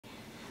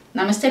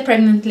Namaste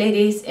pregnant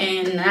ladies,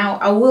 and now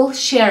I will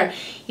share,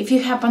 if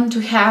you happen to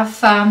have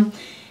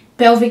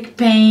pelvic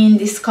pain,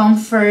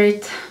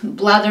 discomfort,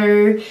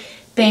 bladder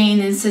pain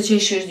and such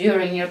issues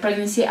during your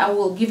pregnancy, I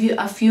will give you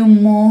a few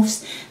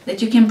moves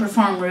that you can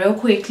perform real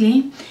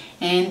quickly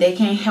and they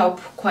can help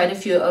quite a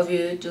few of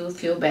you to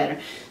feel better.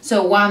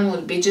 So one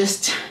would be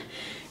just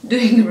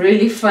doing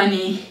really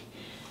funny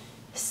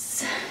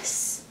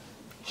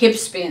hip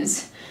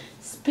spins,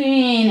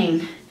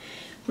 spinning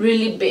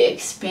really big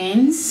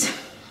spins,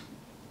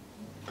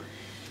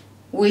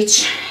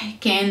 which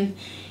can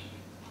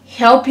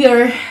help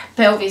your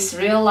pelvis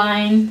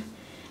realign,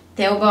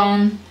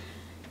 tailbone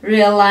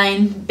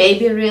realign,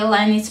 baby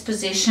realign its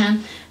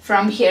position.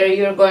 From here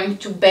you're going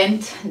to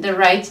bend the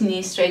right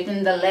knee,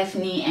 straighten the left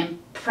knee and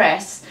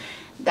press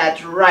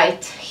that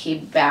right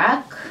hip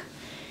back,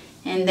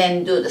 and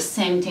then do the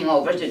same thing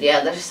over to the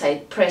other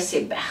side, press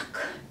it back.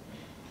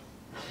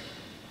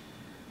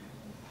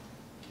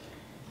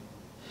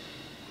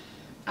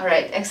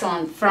 Alright,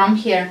 excellent. From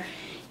here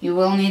you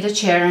will need a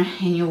chair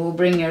and you will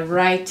bring your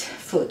right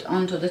foot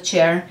onto the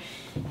chair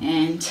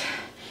and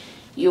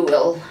you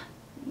will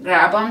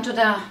grab onto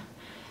the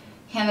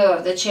handle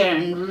of the chair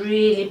and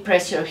really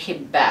press your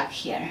hip back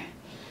here.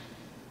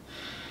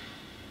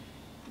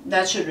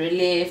 That should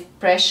relieve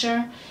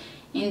pressure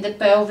in the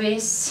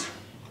pelvis,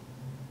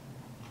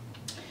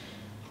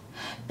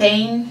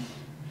 pain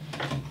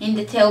in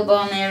the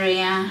tailbone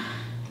area,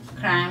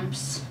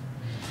 cramps,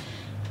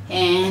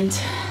 and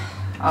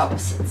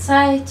opposite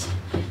side.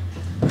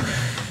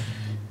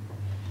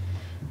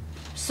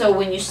 So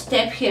when you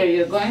step here,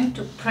 you're going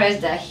to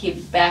press that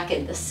hip back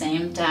at the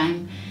same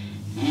time,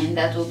 and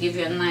that will give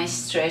you a nice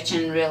stretch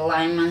and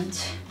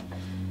realignment.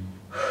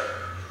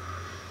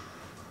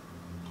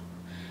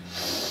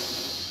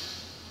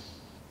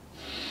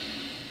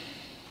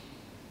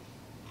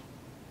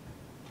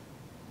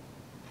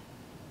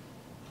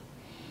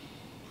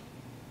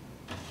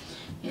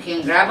 You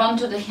can grab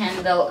onto the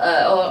handle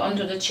or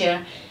onto the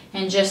chair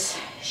and just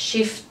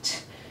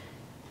shift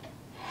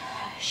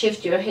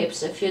your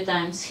hips a few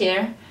times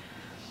here,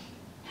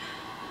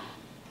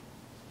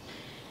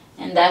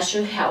 and that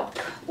should help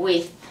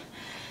with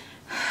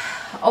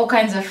all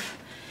kinds of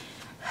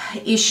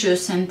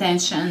issues and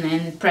tension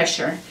and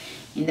pressure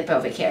in the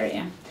pelvic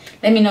area.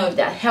 Let me know if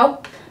that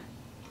helped,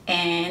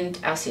 and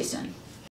I'll see you soon.